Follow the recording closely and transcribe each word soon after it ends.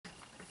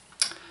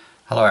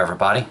Hello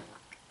everybody.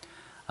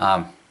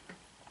 In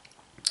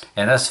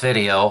this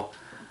video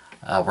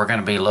we're going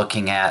to be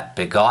looking at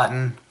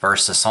begotten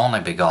versus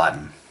only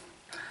begotten,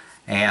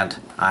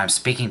 and I'm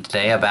speaking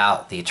today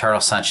about the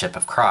eternal sonship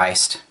of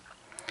Christ.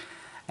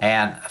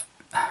 And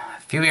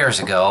a few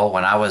years ago,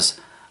 when I was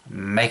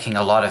making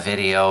a lot of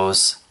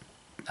videos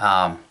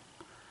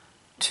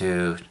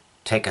to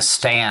take a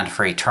stand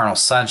for eternal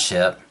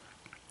sonship,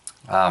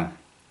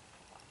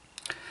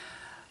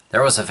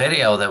 there was a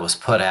video that was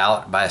put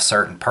out by a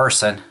certain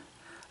person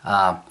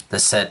that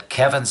said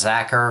Kevin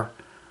Zacher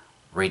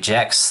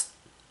rejects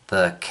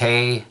the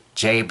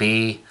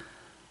KJB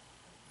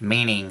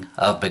meaning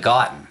of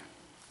begotten.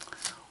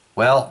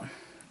 Well,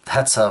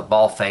 that's a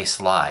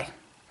bald-faced lie,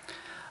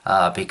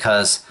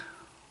 because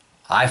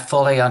I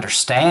fully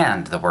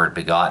understand the word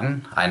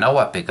begotten. I know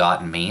what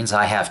begotten means.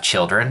 I have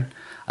children.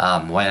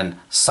 When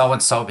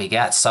so-and-so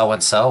begat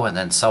so-and-so, and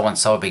then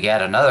so-and-so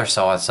begat another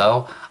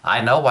so-and-so,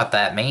 I know what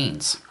that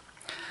means.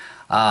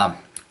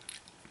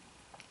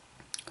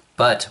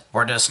 But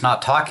we're just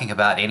not talking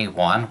about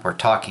anyone. We're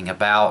talking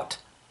about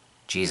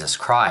Jesus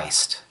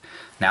Christ.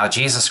 Now,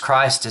 Jesus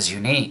Christ is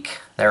unique.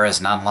 There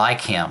is none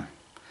like him.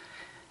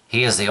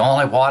 He is the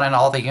only one in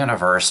all the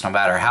universe. No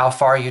matter how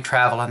far you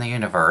travel in the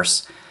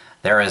universe,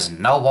 there is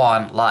no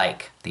one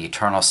like the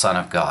eternal Son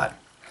of God.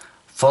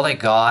 Fully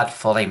God,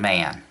 fully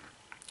man.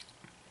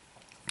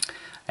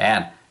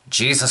 And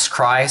Jesus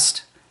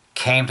Christ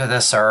came to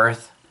this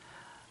earth,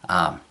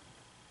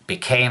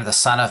 became the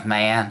Son of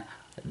Man,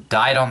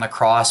 died on the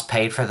cross,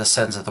 paid for the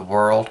sins of the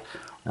world,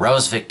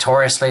 rose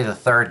victoriously the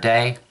third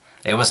day.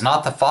 It was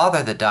not the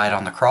Father that died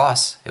on the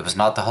cross. It was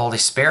not the Holy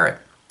Spirit.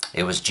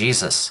 It was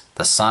Jesus,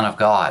 the Son of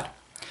God.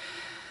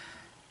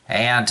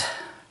 And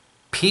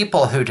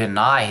people who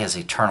deny his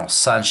eternal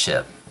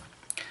sonship,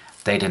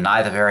 they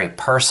deny the very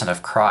person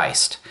of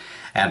Christ.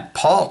 And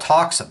Paul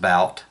talks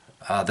about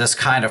this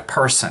kind of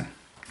person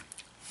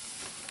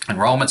in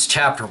Romans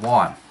chapter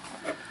 1.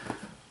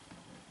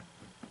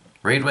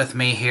 Read with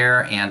me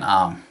here in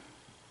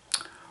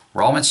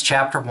Romans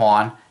chapter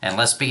 1, and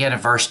let's begin in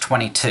verse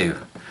 22.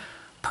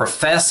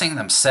 Professing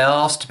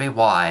themselves to be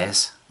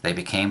wise, they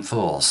became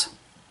fools.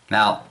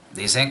 Now,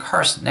 these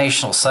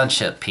incarnational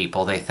sonship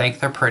people, they think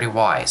they're pretty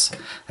wise.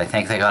 They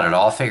think they got it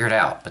all figured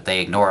out, but they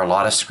ignore a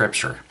lot of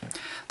Scripture.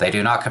 They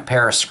do not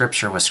compare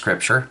Scripture with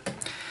Scripture.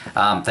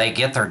 They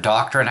get their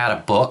doctrine out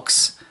of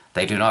books.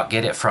 They do not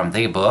get it from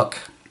the book.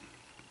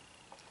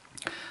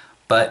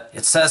 But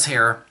it says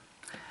here,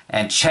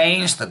 and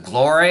change the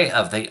glory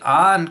of the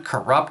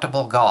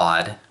uncorruptible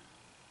God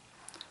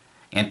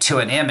into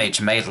an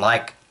image made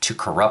like to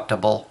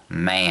corruptible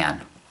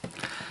man.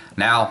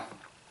 Now,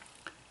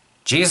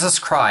 Jesus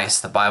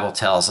Christ, the Bible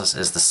tells us,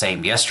 is the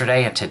same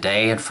yesterday and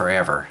today and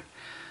forever.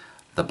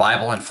 The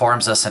Bible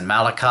informs us in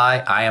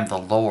Malachi, I am the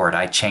Lord,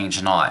 I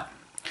change not.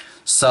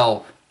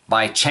 So,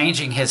 by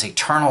changing his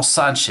eternal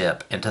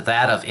sonship into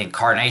that of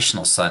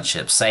incarnational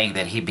sonship, saying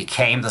that he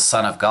became the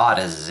Son of God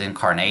as his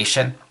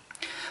incarnation,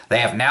 they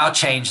have now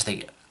changed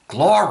the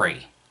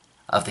glory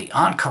of the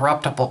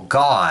uncorruptible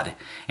God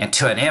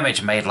into an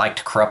image made like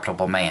to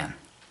corruptible man.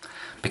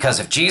 Because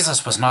if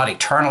Jesus was not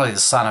eternally the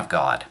Son of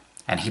God,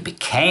 and he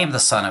became the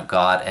Son of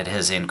God at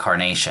his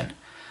incarnation,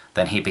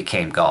 then he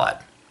became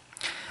God.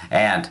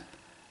 And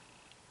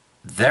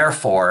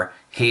therefore,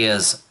 he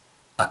is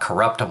a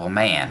corruptible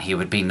man. He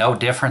would be no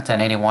different than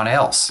anyone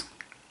else.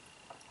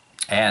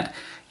 And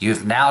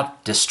you've now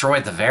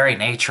destroyed the very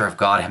nature of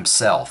God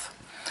himself.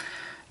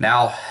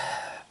 Now,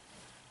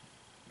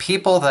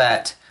 people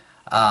that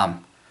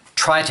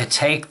try to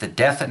take the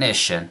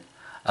definition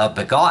of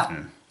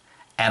begotten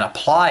and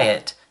apply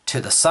it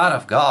to the Son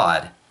of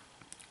God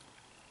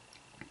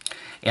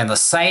in the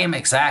same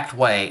exact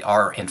way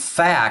are in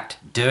fact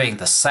doing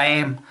the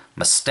same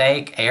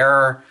mistake,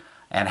 error,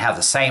 and have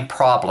the same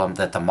problem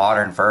that the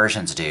modern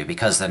versions do,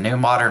 because the new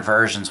modern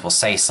versions will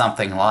say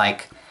something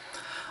like,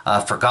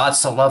 for God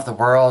so loved the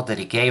world that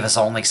he gave his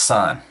only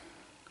Son,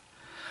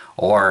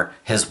 or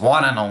his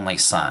one and only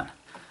Son.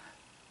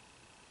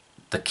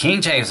 The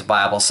King James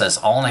Bible says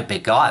only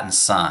begotten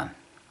Son.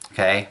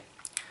 Okay?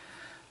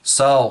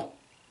 So,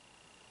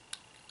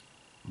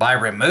 by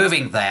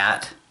removing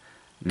that,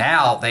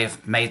 now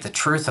they've made the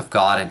truth of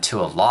God into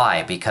a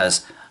lie,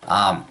 because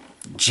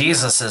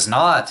Jesus is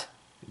not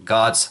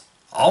God's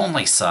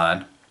only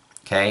Son.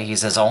 Okay?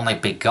 He's his only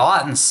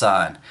begotten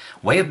Son.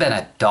 We've been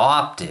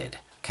adopted.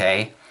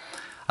 Okay?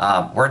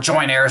 We're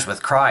joint heirs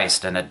with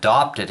Christ and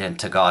adopted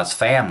into God's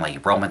family.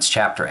 Romans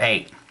chapter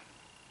 8.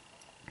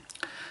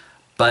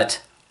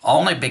 But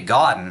only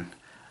begotten,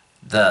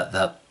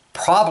 the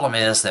problem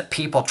is that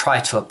people try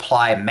to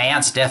apply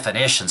man's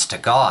definitions to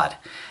God.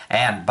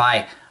 And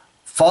by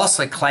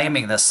falsely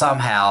claiming that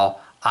somehow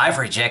I've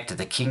rejected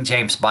the King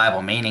James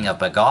Bible meaning of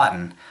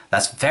begotten,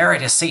 that's very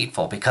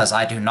deceitful, because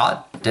I do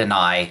not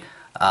deny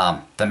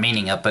the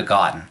meaning of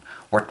begotten.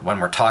 When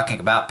we're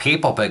talking about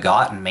people,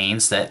 begotten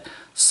means that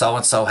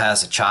so-and-so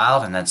has a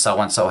child, and then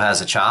so-and-so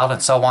has a child,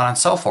 and so on and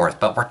so forth.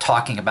 But we're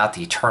talking about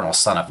the eternal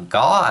Son of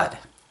God.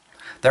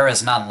 There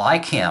is none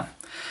like him.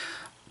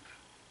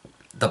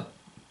 The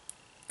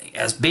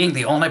as being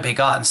the only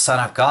begotten Son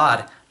of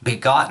God,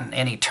 begotten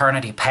in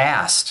eternity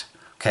past.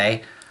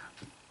 Okay?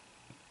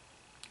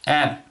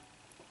 And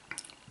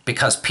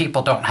because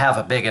people don't have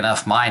a big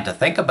enough mind to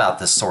think about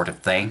this sort of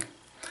thing,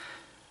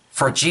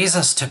 for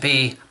Jesus to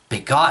be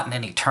begotten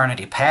in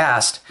eternity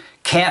past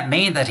can't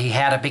mean that he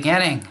had a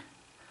beginning,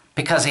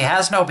 because he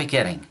has no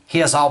beginning. He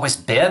has always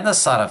been the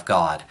Son of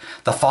God.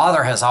 The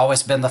Father has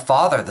always been the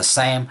Father. The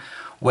same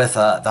with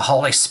the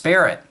Holy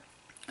Spirit.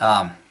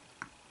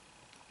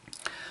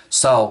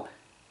 So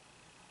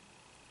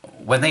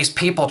when these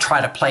people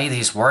try to play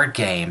these word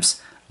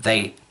games,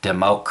 they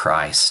demote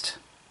Christ.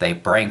 They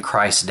bring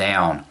Christ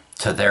down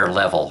to their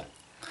level.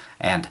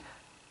 And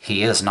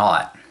he is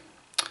not,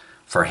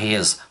 for he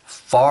is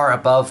far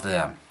above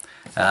them.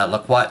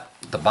 Look what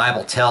the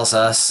Bible tells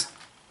us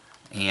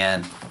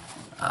in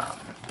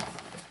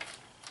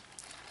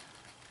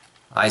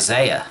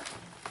Isaiah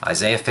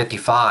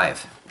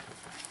 55.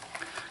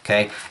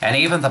 Okay, and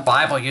even the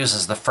Bible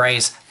uses the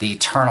phrase the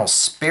eternal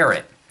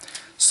Spirit.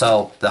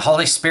 So the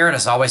Holy Spirit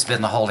has always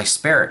been the Holy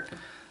Spirit.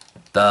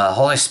 The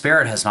Holy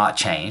Spirit has not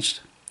changed.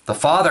 The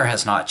Father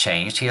has not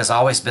changed. He has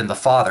always been the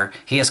Father.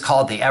 He is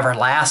called the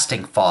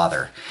everlasting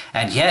Father.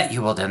 And yet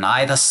you will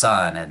deny the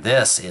Son, and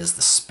this is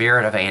the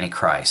spirit of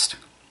Antichrist.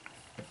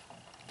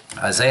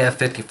 Isaiah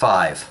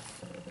 55.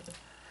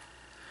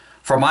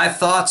 For my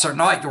thoughts are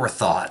not your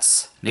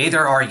thoughts,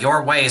 neither are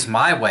your ways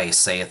my ways,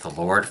 saith the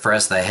Lord. For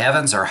as the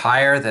heavens are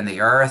higher than the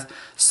earth,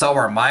 so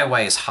are my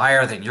ways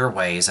higher than your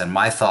ways, and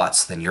my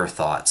thoughts than your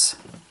thoughts.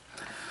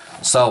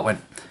 So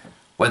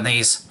when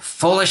these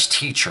foolish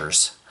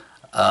teachers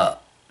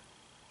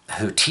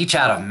who teach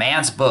out of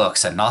man's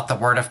books and not the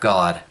Word of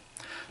God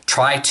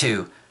try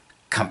to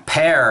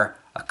compare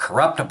a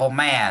corruptible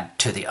man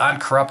to the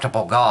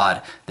uncorruptible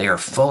God, they are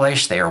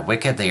foolish, they are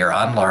wicked, they are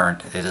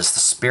unlearned. It is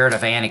the spirit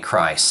of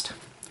Antichrist.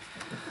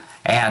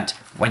 And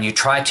when you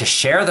try to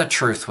share the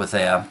truth with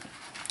them,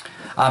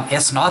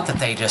 it's not that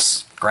they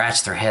just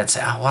scratch their heads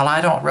and say, oh, well, I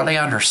don't really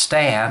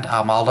understand.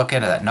 I'll look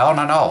into that. No,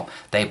 no, no.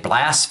 They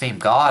blaspheme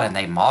God and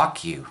they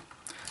mock you.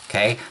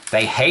 Okay?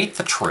 They hate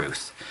the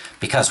truth,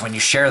 because when you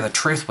share the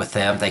truth with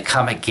them, they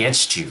come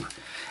against you.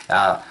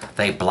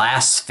 They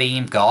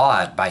blaspheme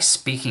God by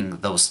speaking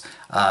those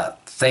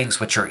things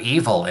which are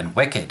evil and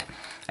wicked.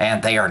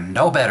 And they are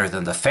no better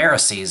than the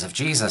Pharisees of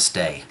Jesus'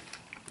 day.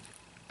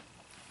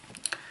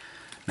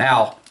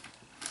 Now,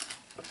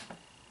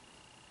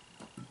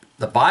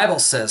 the Bible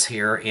says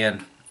here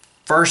in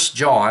 1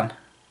 John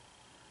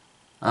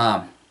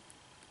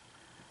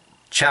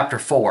chapter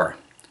 4,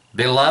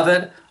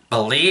 Beloved,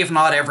 believe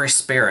not every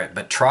spirit,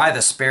 but try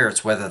the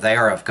spirits whether they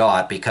are of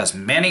God, because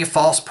many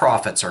false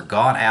prophets are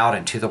gone out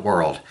into the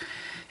world.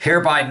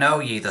 Hereby know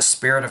ye the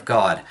Spirit of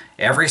God.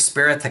 Every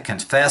spirit that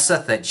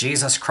confesseth that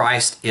Jesus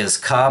Christ is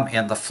come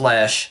in the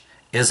flesh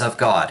is of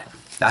God.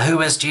 Now,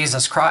 who is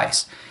Jesus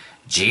Christ?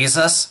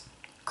 Jesus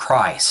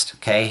Christ.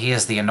 Okay, he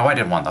is the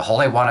anointed one, the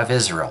Holy One of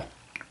Israel,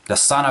 the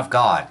Son of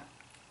God.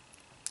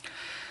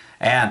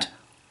 And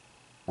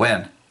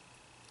when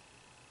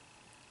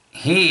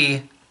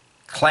he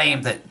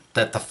claimed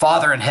that the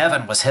Father in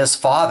heaven was his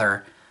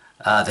Father,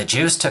 the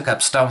Jews took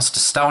up stones to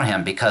stone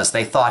him because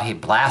they thought he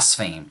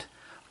blasphemed.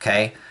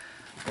 Okay?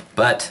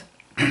 But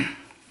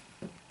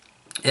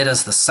it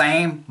is the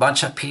same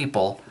bunch of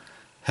people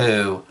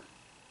who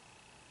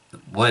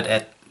would,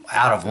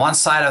 out of one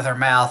side of their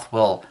mouth,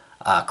 will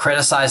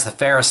criticize the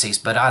Pharisees,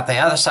 but on the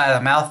other side of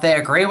the mouth, they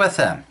agree with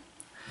them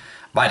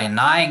by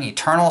denying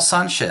eternal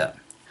sonship.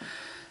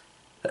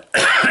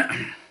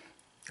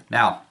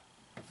 Now,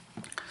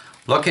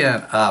 look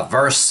at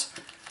verse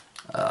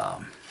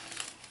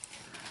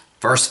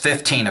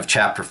 15 of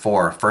chapter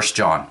 4, 1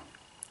 John.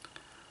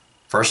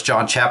 1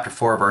 John chapter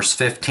 4, verse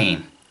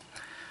 15.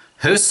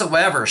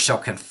 Whosoever shall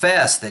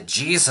confess that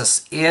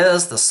Jesus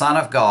is the Son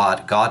of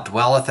God, God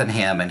dwelleth in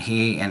him, and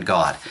he in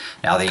God.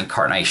 Now the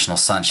Incarnational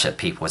Sonship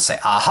people would say,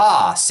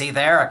 aha, see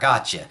there, I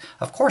got you.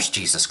 Of course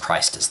Jesus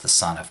Christ is the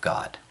Son of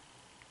God.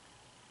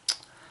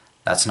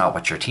 That's not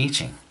what you're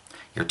teaching.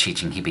 You're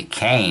teaching he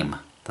became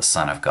the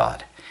Son of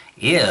God.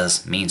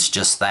 Is means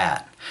just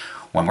that.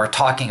 When we're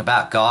talking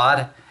about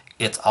God,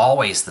 it's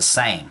always the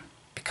same.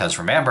 Because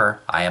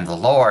remember, I am the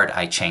Lord,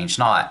 I change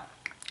not.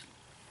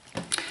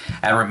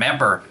 And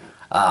remember,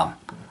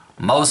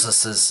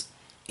 Moses'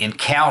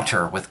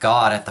 encounter with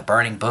God at the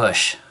burning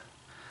bush.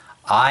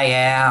 I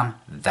am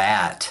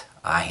that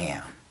I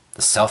am.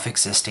 The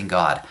self-existing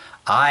God.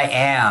 I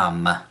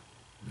am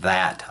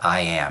that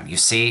I am. You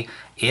see,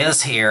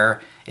 is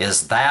here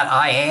is that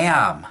I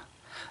am.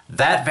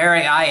 That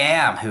very I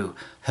am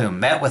who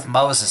met with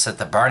Moses at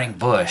the burning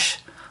bush.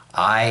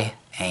 I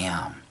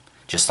am.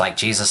 Just like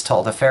Jesus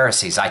told the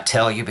Pharisees, I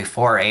tell you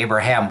before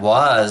Abraham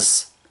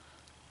was,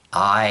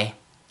 I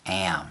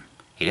am.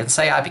 He didn't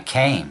say I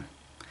became.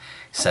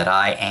 He said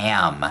I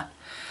am.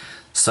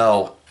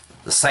 So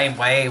the same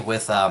way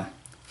with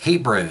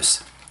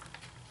Hebrews.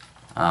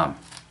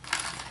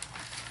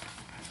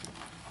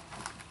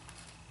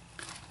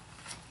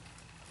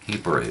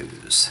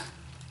 Hebrews.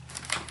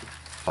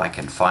 If I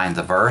can find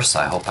the verse,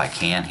 I hope I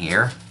can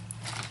here.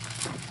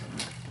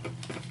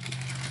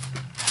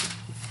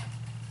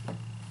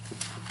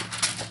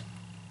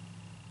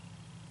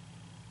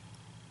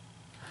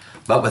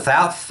 But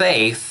without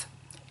faith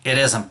it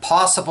is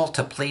impossible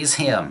to please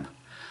him.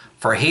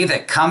 For he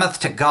that cometh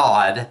to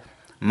God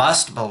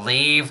must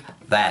believe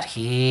that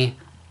he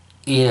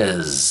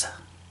is.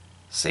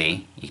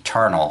 See?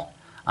 Eternal,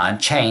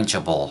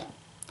 unchangeable.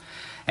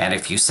 And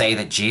if you say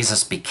that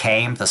Jesus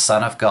became the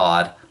Son of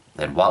God,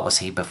 then what was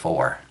he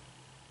before?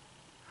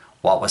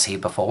 What was he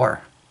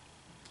before?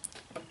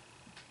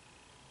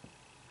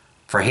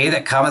 For he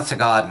that cometh to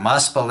God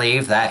must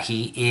believe that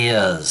he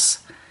is,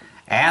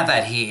 and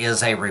that he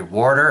is a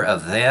rewarder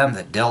of them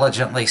that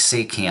diligently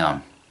seek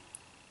him.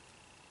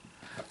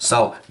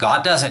 So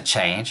God doesn't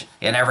change.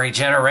 In every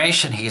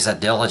generation, he's a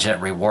diligent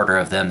rewarder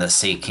of them that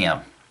seek him.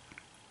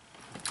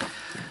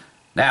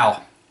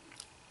 Now,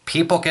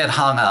 people get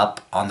hung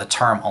up on the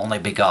term only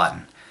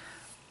begotten.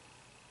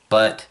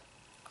 But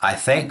I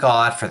thank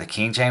God for the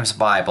King James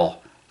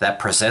Bible that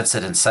presents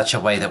it in such a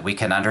way that we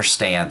can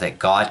understand that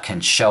God can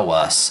show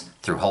us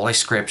through Holy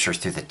Scripture,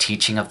 through the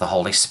teaching of the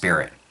Holy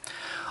Spirit.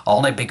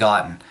 Only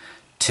begotten.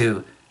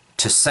 To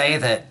say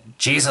that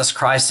Jesus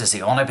Christ is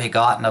the only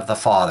begotten of the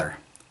Father,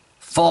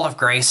 full of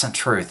grace and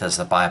truth, as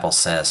the Bible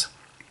says.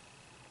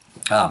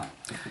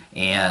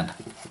 In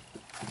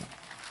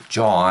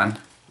John,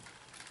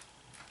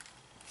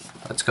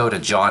 let's go to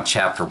John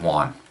chapter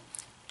 1.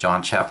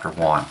 John chapter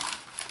 1.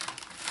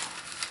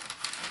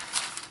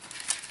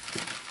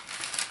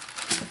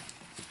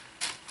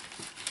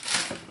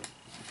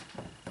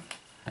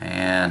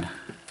 And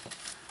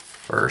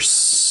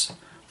verse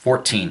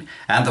 14.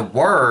 And the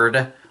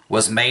Word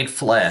was made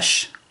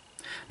flesh.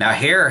 Now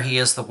here he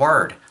is the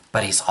Word,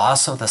 but he's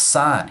also the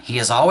Son. He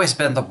has always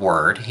been the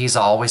Word. He's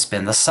always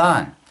been the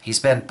Son. He's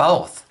been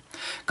both.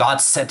 God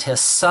sent his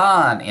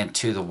Son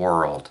into the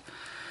world.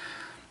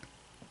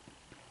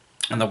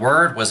 And the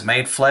Word was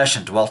made flesh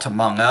and dwelt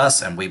among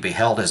us, and we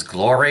beheld his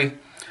glory,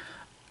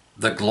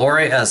 the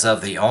glory as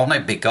of the only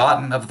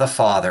begotten of the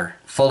Father,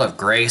 full of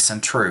grace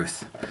and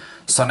truth.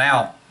 So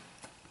now,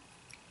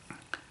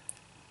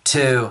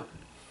 to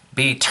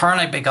be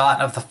eternally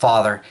begotten of the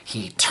Father,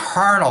 he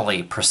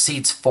eternally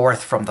proceeds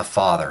forth from the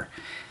Father.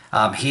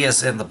 He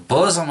is in the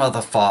bosom of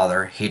the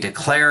Father. He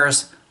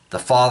declares the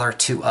Father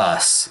to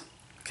us.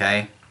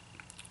 Okay?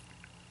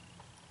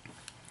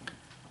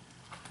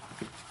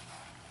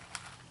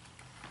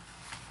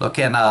 Look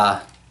in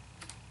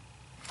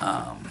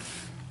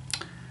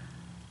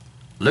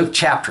Luke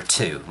chapter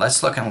 2.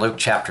 Let's look in Luke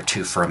chapter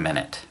 2 for a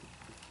minute.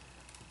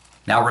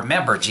 Now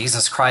remember,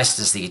 Jesus Christ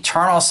is the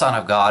eternal Son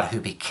of God who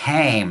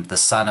became the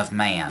Son of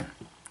Man.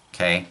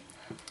 Okay?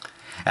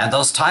 And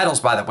those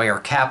titles, by the way, are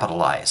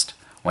capitalized.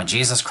 When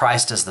Jesus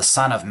Christ is the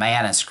Son of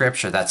Man in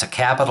Scripture, that's a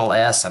capital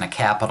S and a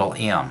capital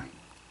M.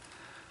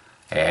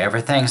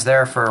 Everything's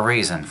there for a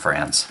reason,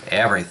 friends.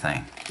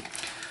 Everything.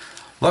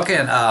 Look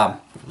in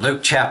Luke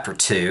chapter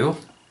 2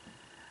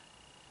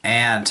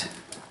 and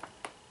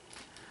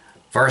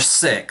verse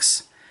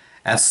 6.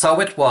 And so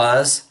it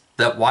was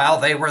that while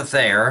they were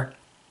there,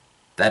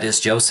 that is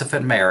Joseph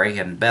and Mary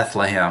in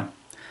Bethlehem,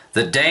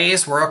 the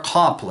days were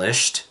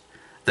accomplished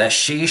that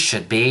she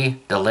should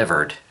be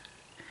delivered.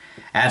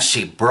 And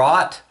she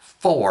brought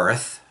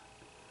forth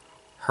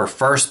her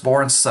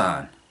firstborn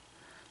son.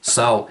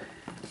 So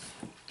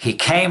he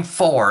came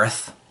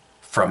forth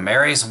from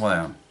Mary's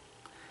womb.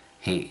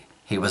 He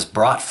was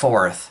brought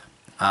forth,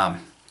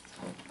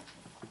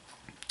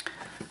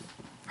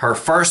 her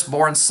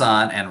firstborn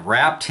son, and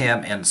wrapped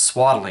him in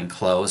swaddling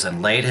clothes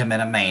and laid him in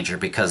a manger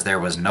because there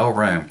was no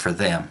room for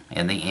them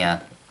in the inn.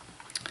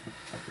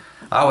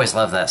 I always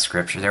love that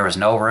scripture. There was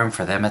no room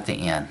for them at the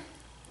inn.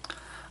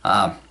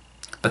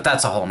 But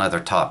that's a whole nother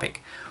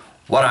topic.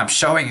 What I'm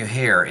showing you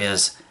here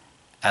is,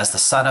 as the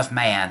Son of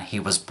Man,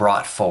 he was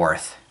brought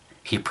forth.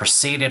 He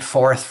proceeded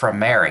forth from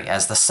Mary.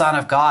 As the Son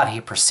of God,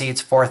 he proceeds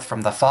forth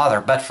from the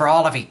Father. But for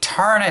all of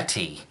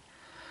eternity,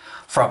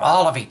 from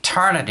all of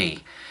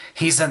eternity,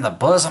 he's in the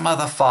bosom of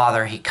the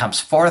Father. He comes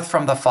forth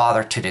from the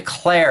Father to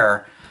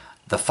declare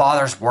the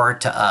Father's word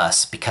to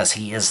us because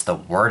he is the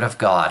Word of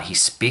God. He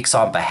speaks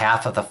on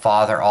behalf of the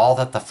Father. All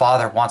that the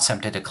Father wants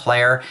him to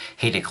declare,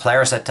 he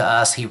declares it to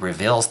us. He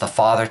reveals the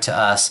Father to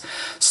us.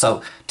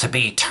 So to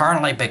be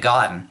eternally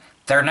begotten,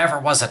 there never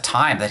was a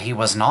time that he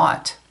was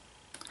not.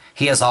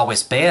 He has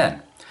always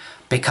been.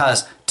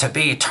 Because to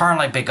be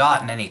eternally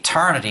begotten in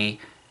eternity,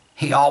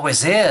 he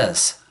always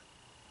is.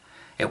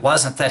 It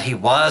wasn't that he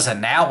was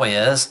and now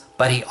is,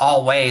 but he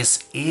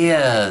always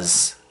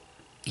is.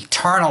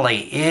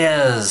 Eternally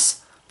is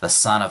the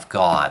Son of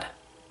God.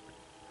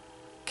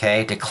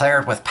 Okay,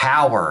 declared with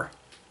power.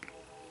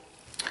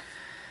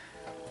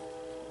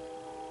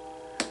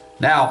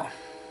 Now,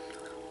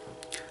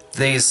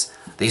 these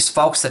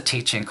folks that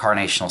teach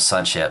incarnational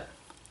sonship,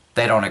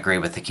 they don't agree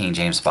with the King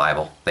James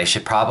Bible. They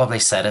should probably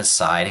set it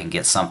aside and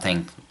get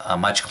something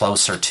much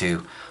closer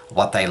to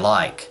what they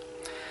like.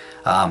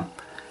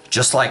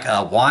 Just like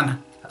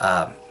one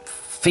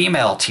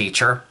female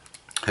teacher,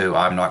 who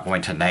I'm not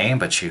going to name,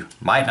 but you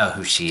might know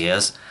who she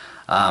is,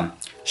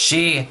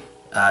 she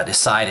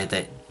decided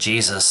that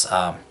Jesus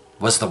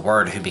was the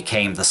Word who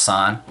became the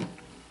Son.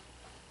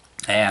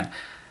 And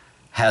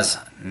has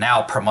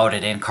now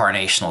promoted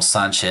Incarnational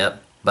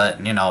Sonship,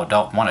 but, you know,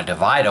 don't want to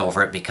divide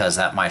over it because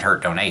that might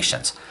hurt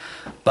donations.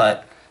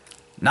 But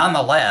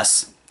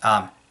nonetheless,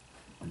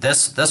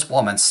 this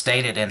woman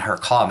stated in her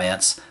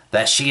comments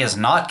that she is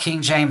not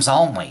King James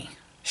only.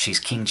 She's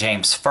King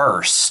James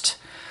first.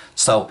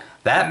 So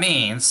that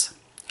means,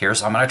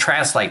 I'm going to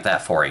translate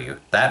that for you.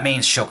 That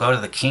means she'll go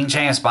to the King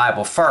James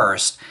Bible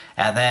first,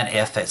 and then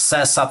if it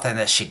says something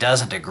that she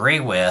doesn't agree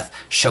with,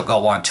 she'll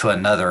go on to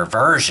another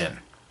version,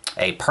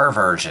 a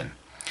perversion.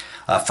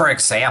 For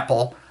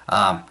example,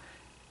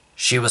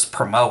 she was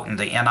promoting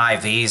the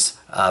NIV's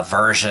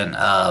version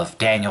of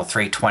Daniel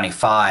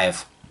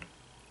 3:25,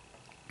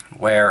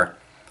 where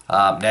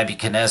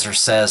Nebuchadnezzar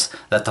says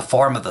that the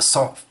form of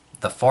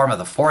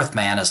the fourth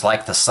man is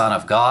like the Son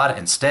of God.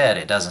 Instead,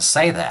 it doesn't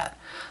say that.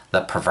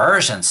 The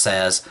perversion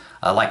says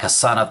like a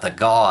son of the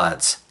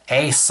gods,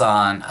 a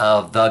son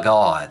of the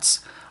gods.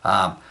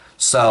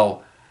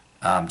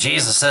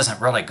 Jesus isn't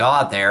really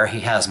God there. He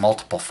has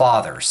multiple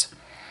fathers.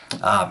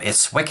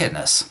 It's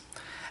wickedness.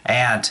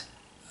 And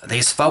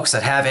these folks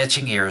that have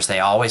itching ears, they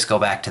always go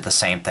back to the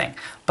same thing.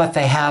 But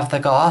they have the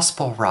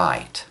gospel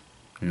right.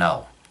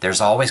 No,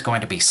 there's always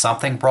going to be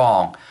something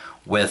wrong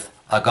with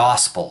a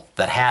gospel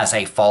that has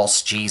a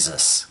false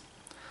Jesus.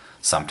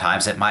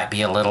 Sometimes it might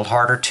be a little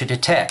harder to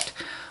detect.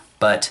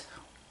 But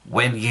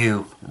when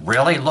you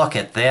really look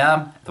at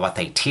them, what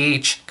they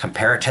teach,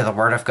 compare it to the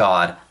Word of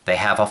God, they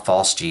have a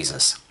false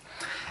Jesus.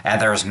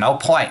 And there's no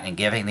point in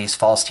giving these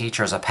false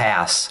teachers a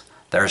pass.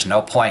 There's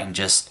no point in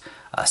just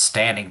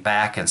standing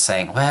back and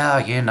saying, well,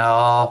 you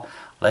know,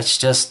 let's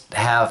just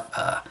have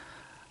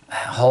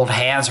hold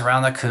hands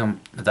around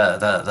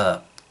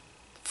the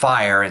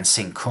fire and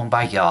sing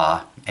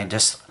Kumbaya and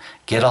just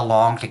get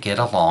along to get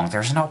along.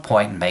 There's no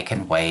point in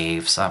making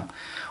waves.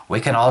 We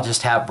can all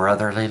just have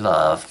brotherly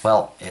love.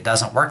 Well, it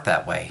doesn't work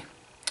that way.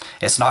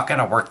 It's not going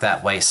to work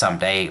that way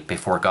someday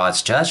before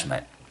God's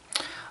judgment.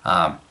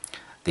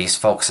 These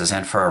folks is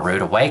in for a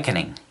rude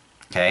awakening,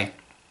 okay?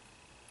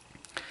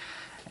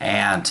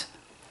 And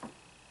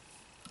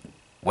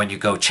when you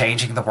go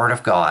changing the Word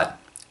of God,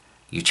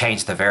 you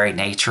change the very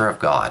nature of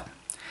God.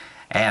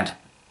 And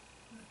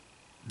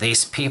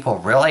these people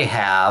really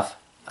have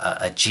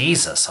a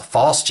Jesus, a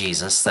false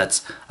Jesus,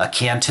 that's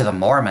akin to the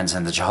Mormons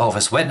and the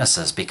Jehovah's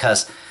Witnesses,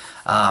 because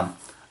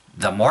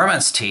the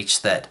Mormons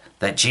teach that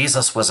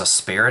Jesus was a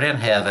spirit in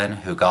heaven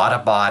who got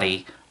a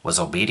body, was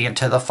obedient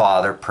to the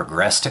Father,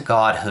 progressed to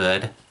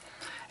godhood,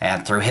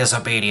 and through his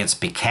obedience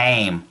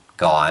became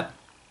God,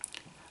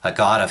 a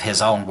God of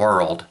his own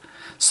world,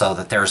 so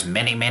that there's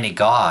many, many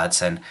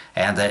gods, and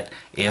that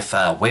if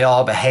we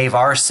all behave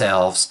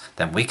ourselves,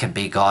 then we can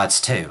be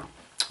gods too.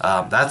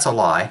 That's a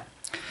lie.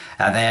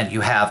 And then you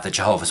have the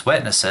Jehovah's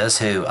Witnesses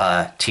who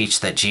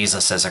teach that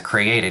Jesus is a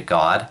created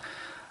God,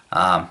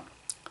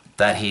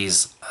 that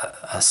he's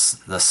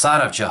the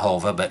son of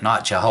Jehovah, but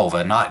not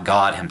Jehovah, not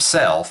God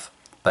himself,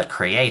 but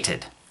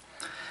created.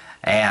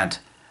 And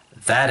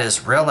that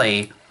is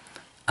really,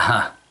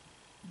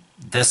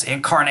 this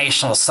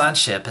incarnational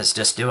sonship is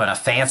just doing a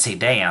fancy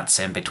dance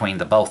in between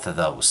the both of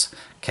those,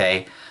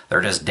 okay?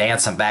 They're just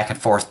dancing back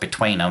and forth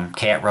between them,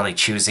 can't really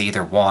choose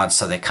either one,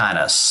 so they kind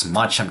of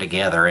smudge them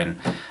together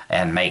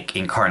and make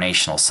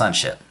incarnational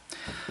sonship.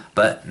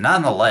 But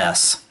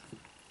nonetheless,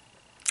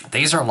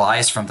 these are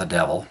lies from the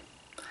devil,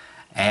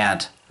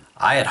 and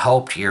I had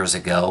hoped years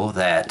ago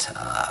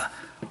that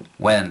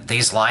when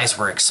these lies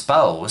were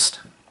exposed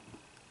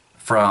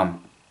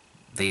from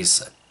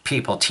these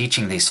people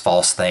teaching these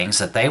false things,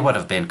 that they would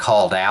have been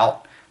called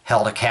out,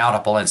 held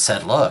accountable, and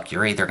said, look,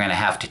 you're either going to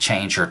have to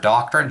change your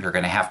doctrine, you're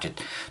going to have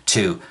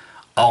to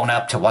own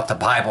up to what the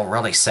Bible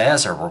really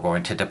says, or we're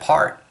going to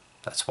depart.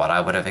 That's what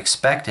I would have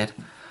expected.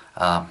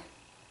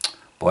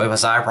 Boy,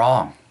 was I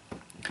wrong.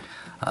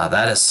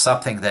 That is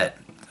something that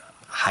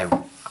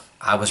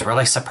I was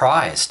really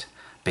surprised,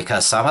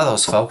 because some of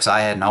those folks, I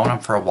had known them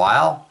for a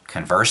while,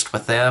 conversed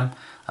with them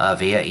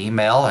via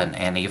email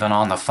and even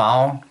on the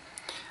phone,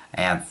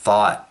 and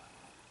thought,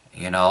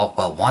 you know,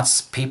 well,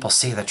 once people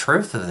see the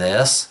truth of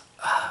this,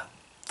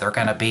 they're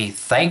going to be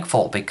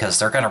thankful because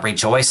they're going to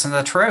rejoice in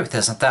the truth.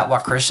 Isn't that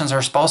what Christians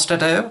are supposed to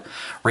do?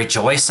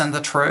 Rejoice in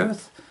the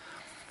truth.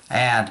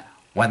 And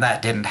when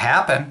that didn't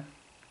happen,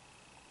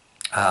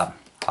 I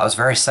was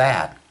very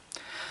sad.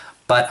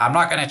 But I'm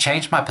not going to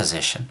change my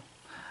position,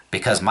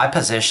 because my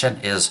position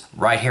is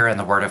right here in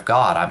the Word of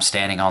God. I'm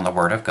standing on the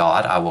Word of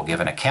God. I will give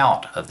an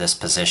account of this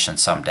position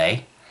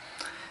someday.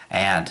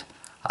 And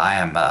I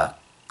am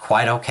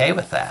quite okay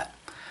with that,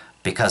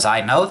 because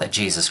I know that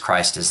Jesus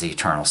Christ is the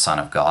eternal Son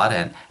of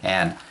God,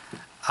 and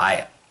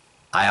I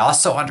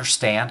also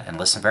understand, and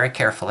listen very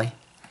carefully,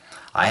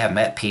 I have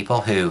met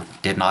people who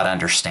did not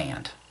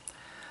understand.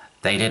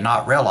 They did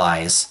not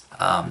realize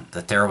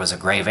that there was a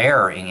grave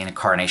error in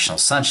incarnational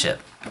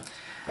sonship.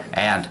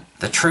 And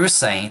the true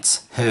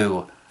saints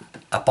who,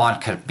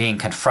 upon being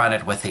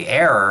confronted with the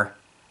error,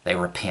 they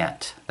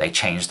repent. They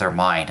change their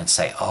mind and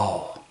say,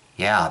 oh,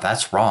 yeah,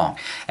 that's wrong.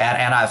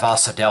 And I've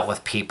also dealt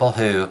with people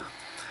who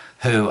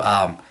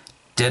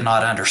did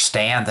not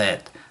understand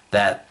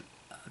that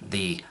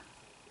the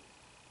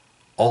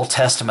Old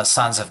Testament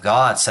sons of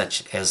God,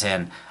 such as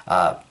in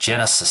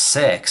Genesis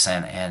 6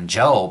 and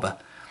Job,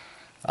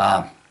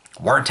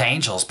 weren't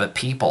angels but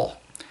people.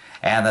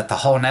 And that the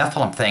whole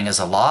Nephilim thing is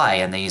a lie,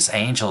 and these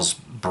angels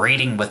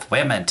breeding with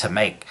women to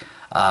make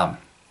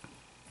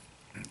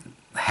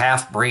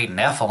half-breed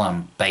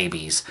Nephilim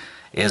babies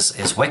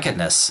is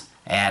wickedness,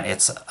 and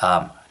it's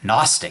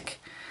Gnostic.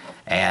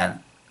 And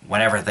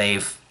whenever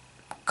they've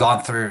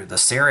gone through the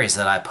series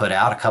that I put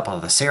out, a couple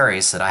of the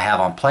series that I have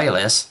on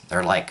playlists,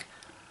 they're like,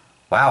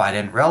 wow, I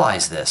didn't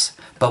realize this.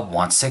 But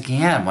once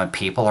again, when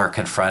people are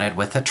confronted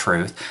with the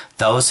truth,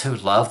 those who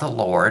love the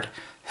Lord,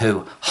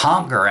 who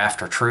hunger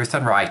after truth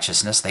and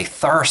righteousness, they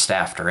thirst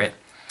after it,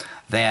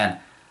 then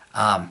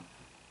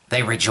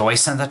they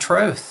rejoice in the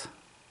truth,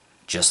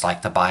 just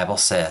like the Bible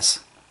says,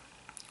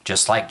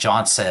 just like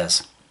John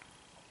says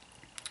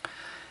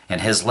in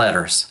his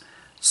letters.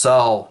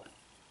 So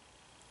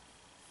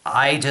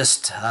I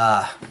just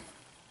I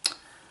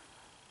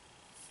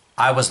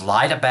was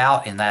lied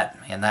about in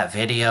that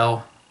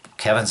video.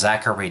 Kevin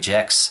Zacher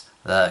rejects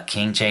the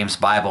King James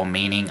Bible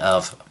meaning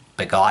of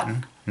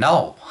begotten.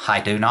 No,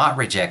 I do not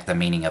reject the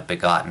meaning of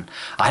begotten.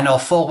 I know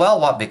full well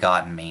what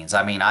begotten means.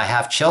 I mean, I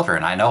have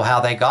children. I know how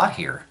they got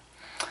here.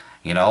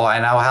 You know, I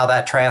know how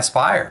that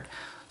transpired.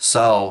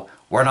 So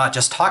we're not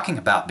just talking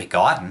about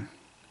begotten,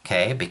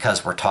 okay,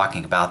 because we're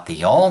talking about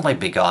the only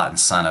begotten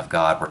Son of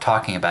God. We're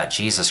talking about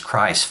Jesus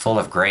Christ, full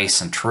of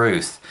grace and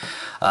truth,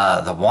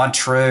 the one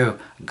true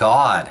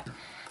God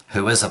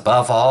who is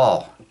above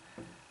all.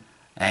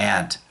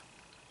 And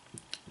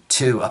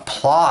to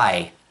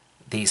apply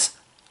these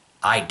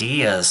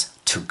ideas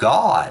to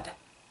God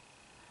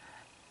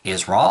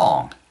is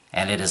wrong,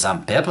 and it is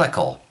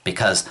unbiblical,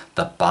 because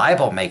the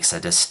Bible makes a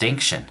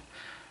distinction.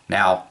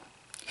 Now,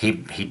 he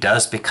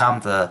does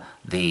become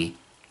the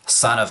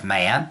Son of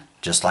Man,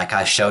 just like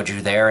I showed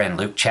you there in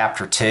Luke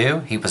chapter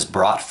 2. He was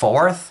brought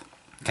forth,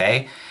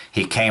 okay?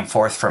 He came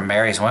forth from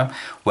Mary's womb.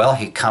 Well,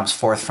 he comes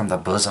forth from the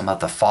bosom of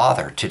the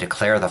Father to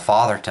declare the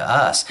Father to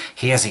us.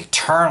 He is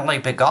eternally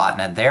begotten,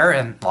 and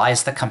therein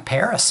lies the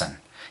comparison.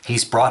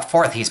 He's brought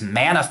forth, he's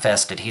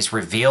manifested, he's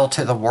revealed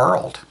to the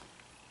world.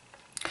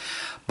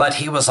 But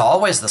he was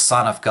always the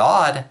Son of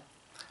God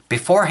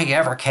before he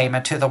ever came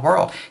into the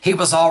world. He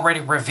was already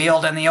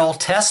revealed in the Old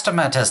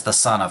Testament as the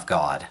Son of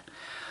God.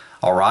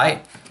 All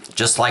right?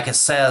 Just like it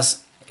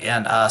says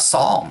in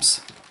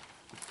Psalms.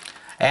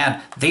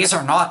 And these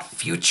are not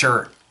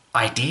future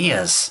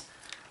ideas,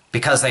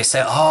 because they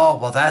say, oh,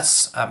 well,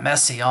 that's a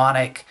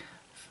messianic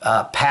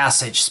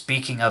passage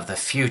speaking of the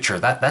future.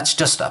 That's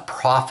just a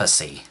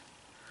prophecy.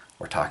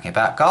 We're talking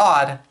about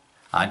God,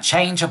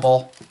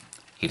 unchangeable.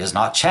 He does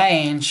not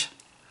change.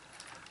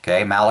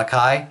 Okay,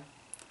 Malachi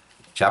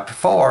chapter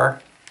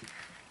 4.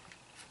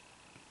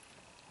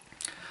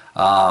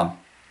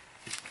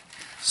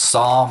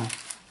 Psalm,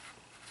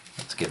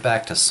 let's get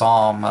back to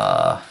Psalm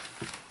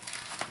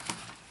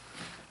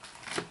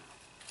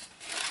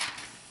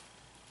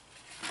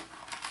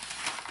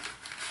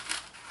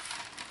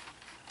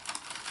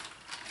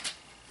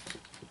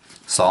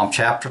Psalm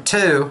chapter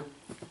 2.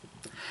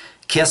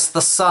 Kiss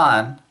the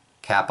Son,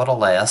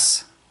 capital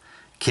S,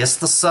 kiss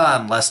the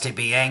Son, lest he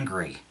be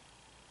angry,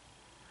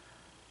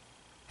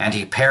 and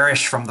he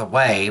perish from the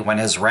way, when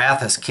his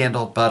wrath is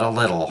kindled but a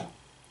little.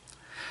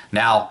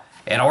 Now,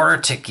 in order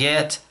to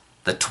get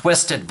the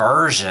twisted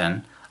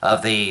version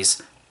of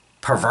these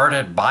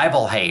perverted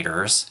Bible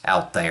haters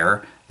out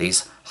there,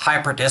 these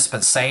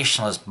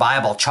hyper-dispensationalist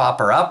Bible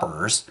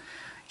chopper-uppers,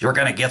 you're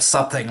going to get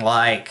something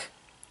like,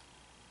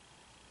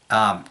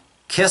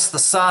 kiss the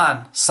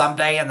Son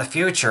someday in the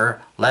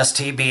future, lest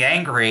he be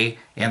angry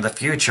in the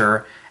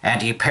future,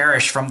 and he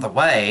perish from the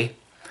way,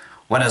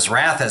 when his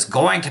wrath is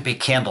going to be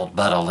kindled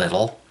but a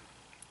little.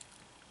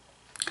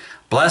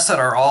 Blessed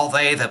are all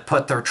they that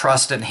put their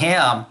trust in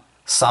him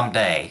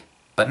someday,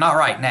 but not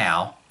right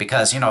now,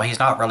 because, you know, he's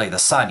not really the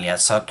Son yet.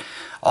 So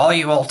all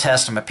you Old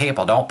Testament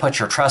people, don't put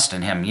your trust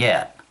in him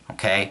yet,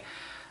 okay?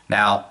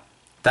 Now,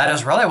 that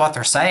is really what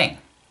they're saying.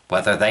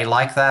 Whether they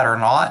like that or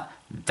not,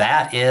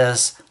 that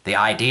is the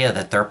idea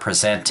that they're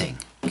presenting,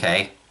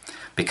 okay?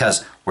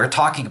 Because we're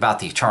talking about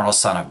the eternal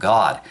Son of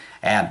God.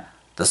 And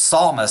the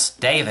psalmist,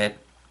 David,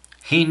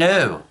 he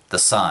knew the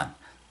Son.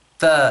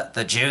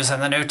 The Jews in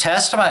the New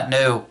Testament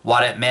knew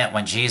what it meant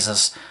when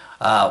Jesus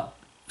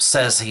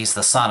says he's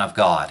the Son of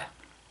God.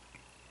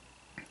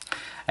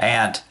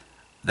 And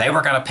they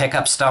were going to pick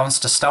up stones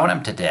to stone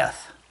him to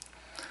death.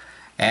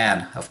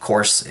 And, of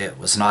course, it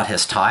was not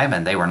his time,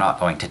 and they were not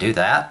going to do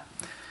that.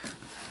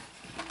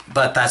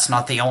 But that's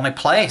not the only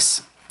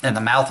place. In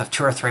the mouth of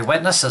 2 or 3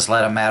 witnesses,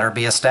 let a matter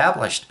be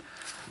established.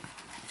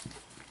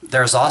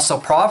 There's also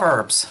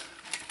Proverbs.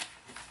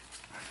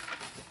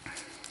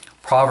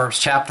 Proverbs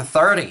chapter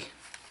 30.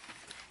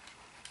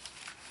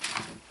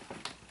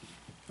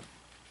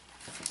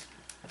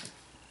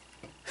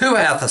 Who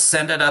hath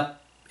ascended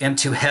up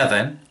into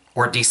heaven,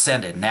 or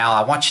descended? Now,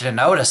 I want you to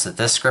notice that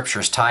this scripture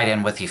is tied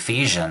in with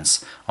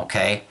Ephesians,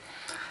 okay?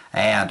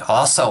 And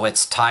also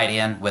it's tied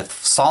in with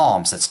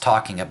Psalms. It's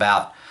talking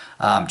about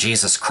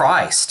Jesus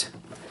Christ.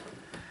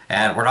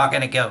 And we're not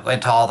going to go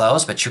into all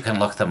those, but you can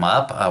look them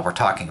up. We're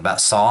talking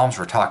about Psalms.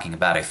 We're talking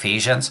about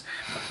Ephesians.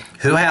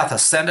 Who hath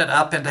ascended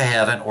up into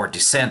heaven, or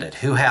descended?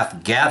 Who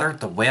hath gathered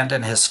the wind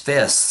in his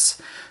fists?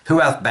 Who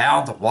hath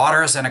bound the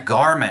waters in a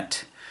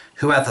garment?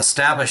 Who hath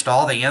established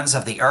all the ends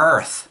of the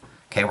earth?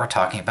 Okay, we're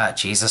talking about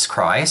Jesus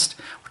Christ.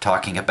 We're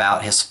talking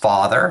about his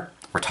Father.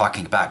 We're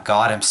talking about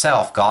God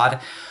himself. God,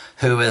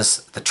 who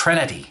is the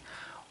Trinity.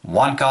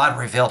 One God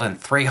revealed in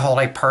three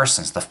holy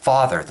persons, the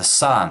Father, the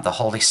Son, the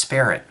Holy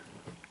Spirit.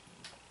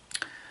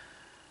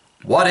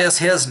 What is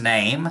his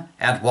name,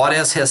 and what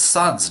is his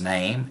Son's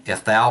name,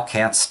 if thou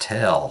canst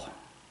tell?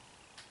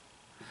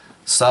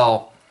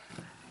 So,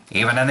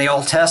 even in the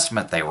Old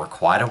Testament, they were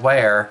quite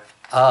aware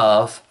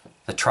of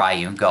the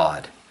triune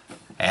God.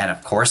 And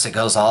of course, it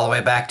goes all the way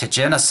back to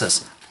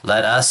Genesis.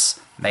 Let us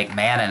make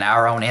man in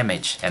our own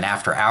image and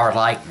after our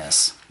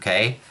likeness.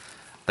 Okay?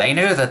 They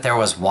knew that there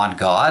was one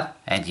God,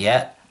 and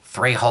yet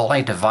three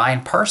holy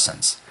divine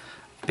persons.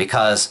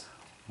 Because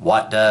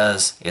what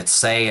does it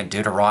say in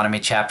Deuteronomy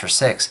chapter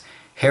 6?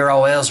 Hear,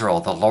 O Israel,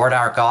 the Lord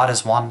our God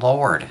is one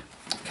Lord.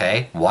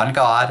 Okay? One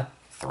God,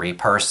 three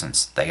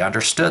persons. They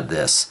understood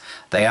this.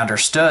 They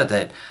understood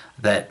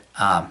that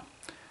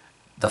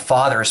the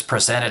Father is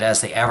presented as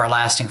the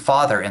everlasting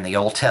Father in the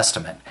Old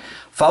Testament.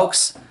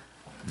 Folks,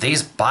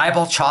 these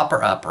Bible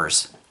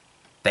chopper-uppers,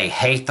 they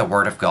hate the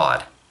Word of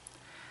God.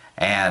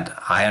 And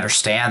I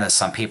understand that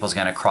some people's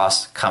going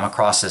to come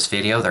across this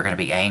video, they're going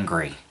to be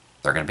angry.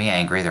 They're going to be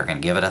angry. They're going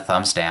to give it a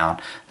thumbs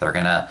down. They're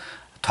going to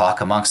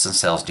talk amongst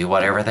themselves, do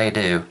whatever they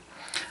do.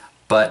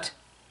 But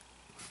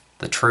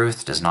the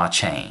truth does not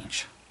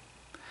change.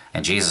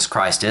 And Jesus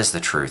Christ is the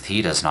truth.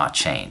 He does not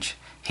change.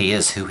 He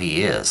is who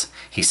he is.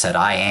 He said,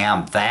 I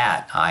am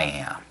that I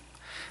am.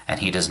 And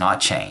he does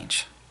not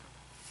change.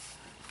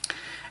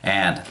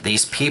 And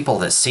these people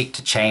that seek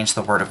to change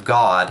the Word of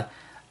God,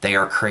 they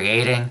are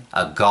creating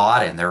a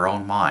God in their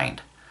own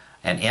mind,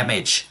 an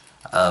image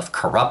of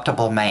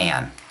corruptible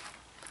man.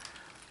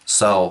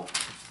 So,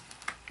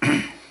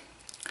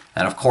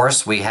 and of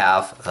course we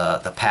have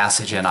the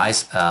passage in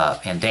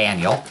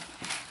Daniel.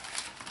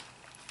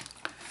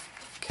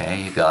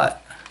 Okay, you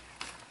got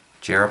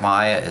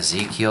Jeremiah,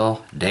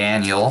 Ezekiel,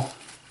 Daniel,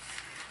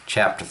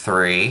 chapter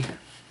 3.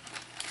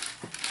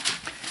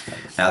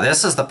 Now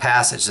this is the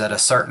passage that a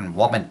certain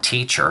woman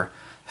teacher,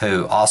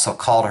 who also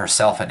called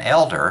herself an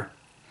elder,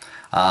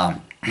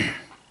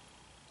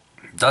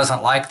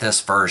 doesn't like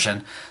this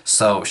version,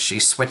 so she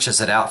switches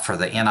it out for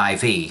the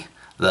NIV,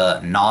 the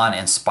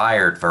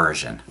non-inspired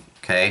version.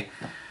 Okay,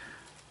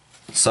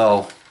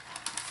 so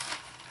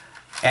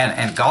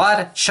and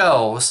God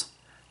chose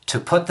to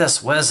put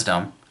this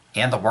wisdom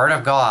in the Word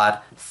of God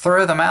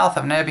through the mouth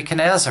of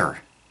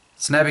Nebuchadnezzar.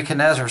 It's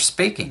Nebuchadnezzar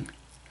speaking.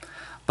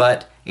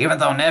 But even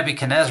though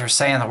Nebuchadnezzar is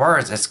saying the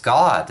words, it's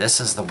God. This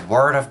is the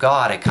Word of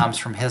God. It comes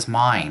from his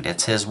mind.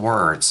 It's his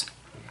words.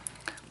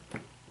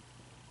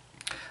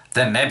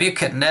 Then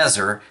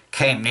Nebuchadnezzar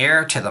came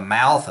near to the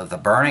mouth of the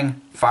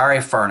burning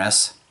fiery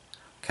furnace.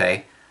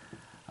 Okay,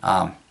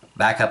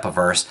 back up a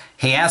verse.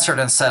 He answered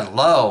and said,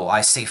 Lo,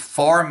 I see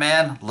 4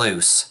 men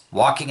loose,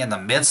 walking in the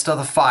midst of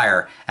the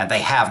fire, and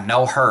they have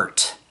no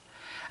hurt.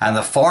 And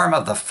the form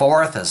of the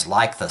fourth is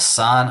like the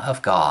Son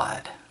of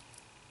God.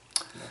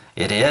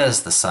 It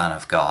is the Son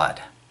of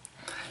God.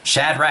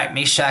 Shadrach,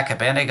 Meshach,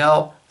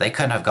 Abednego, they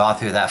couldn't have gone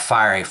through that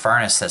fiery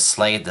furnace that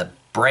slayed the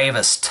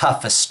bravest,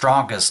 toughest,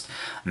 strongest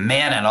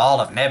men in all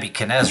of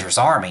Nebuchadnezzar's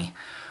army.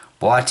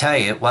 Boy, I tell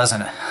you, it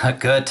wasn't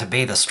good to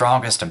be the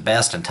strongest and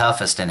best and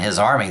toughest in his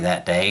army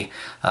that day.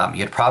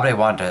 You'd probably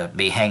want to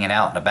be hanging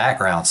out in the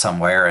background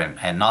somewhere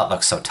and not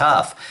look so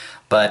tough.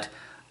 But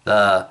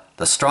the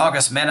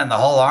strongest men in the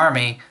whole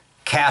army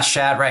cast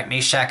Shadrach,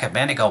 Meshach, and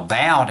Abednego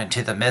bound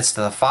into the midst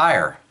of the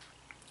fire.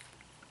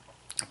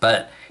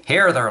 But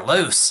here they're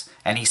loose,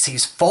 and he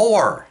sees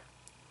 4.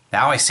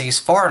 Now he sees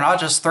 4,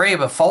 not just 3,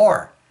 but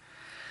 4.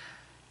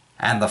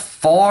 And the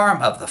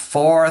form of the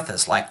fourth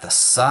is like the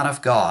Son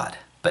of God.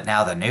 But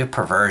now the new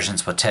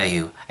perversions will tell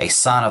you a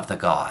son of the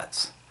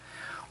gods.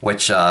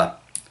 Which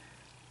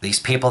these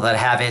people that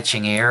have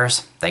itching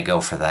ears, they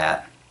go for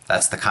that.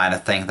 That's the kind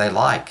of thing they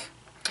like.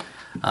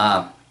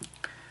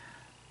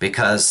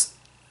 Because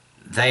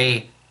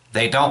they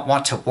don't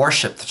want to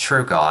worship the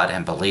true God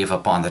and believe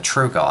upon the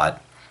true God.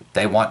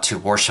 They want to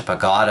worship a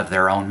God of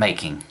their own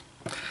making.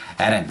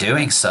 And in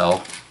doing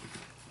so,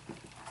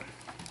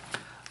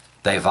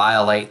 they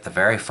violate the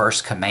very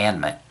first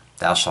commandment.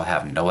 Thou shalt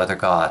have no other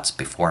gods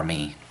before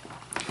me.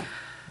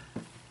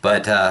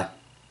 But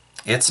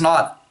it's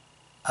not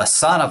a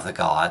son of the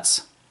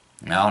gods.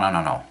 No, no,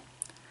 no, no.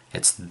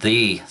 It's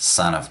the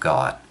Son of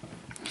God.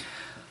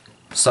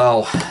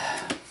 So,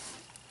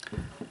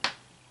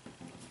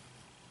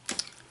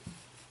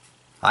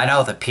 I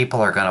know that people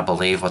are going to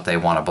believe what they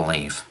want to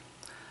believe.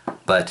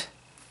 But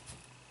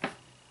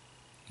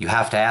you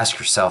have to ask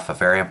yourself a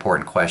very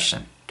important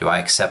question. Do I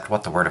accept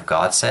what the Word of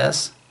God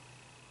says?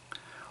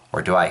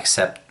 Or do I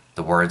accept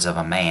the words of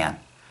a man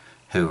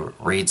who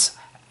reads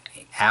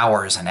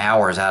hours and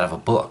hours out of a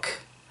book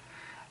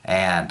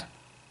and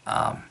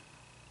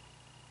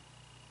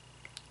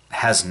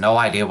has no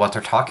idea what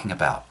they're talking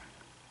about.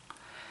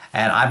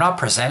 And I'm not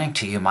presenting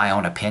to you my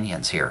own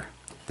opinions here.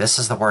 This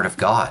is the Word of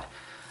God.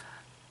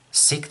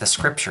 Seek the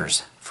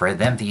Scriptures, for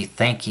them that ye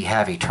think ye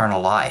have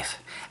eternal life,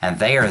 and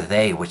they are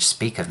they which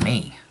speak of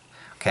me.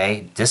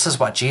 Okay, this is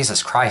what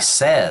Jesus Christ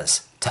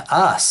says to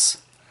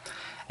us.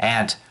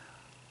 And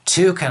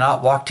two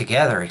cannot walk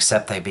together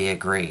except they be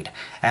agreed.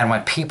 And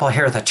when people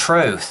hear the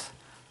truth,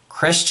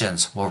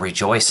 Christians will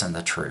rejoice in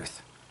the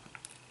truth.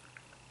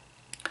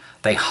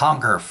 They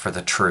hunger for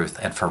the truth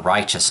and for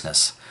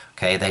righteousness.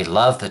 Okay, they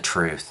love the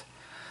truth.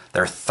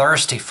 They're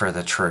thirsty for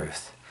the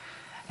truth.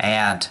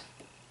 And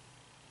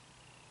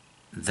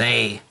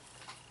they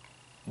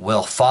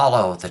will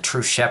follow the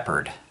true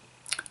shepherd,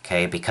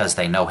 okay, because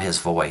they know his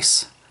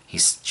voice.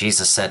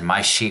 Jesus said,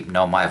 my sheep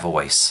know my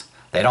voice.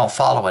 They don't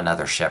follow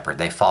another shepherd.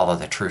 They follow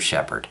the true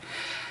shepherd.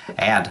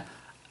 And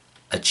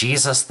a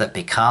Jesus that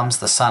becomes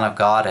the Son of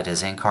God at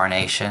his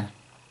incarnation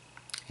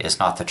is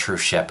not the true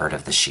shepherd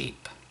of the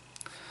sheep.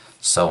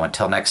 So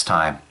until next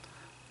time,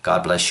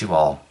 God bless you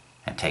all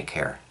and take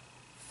care.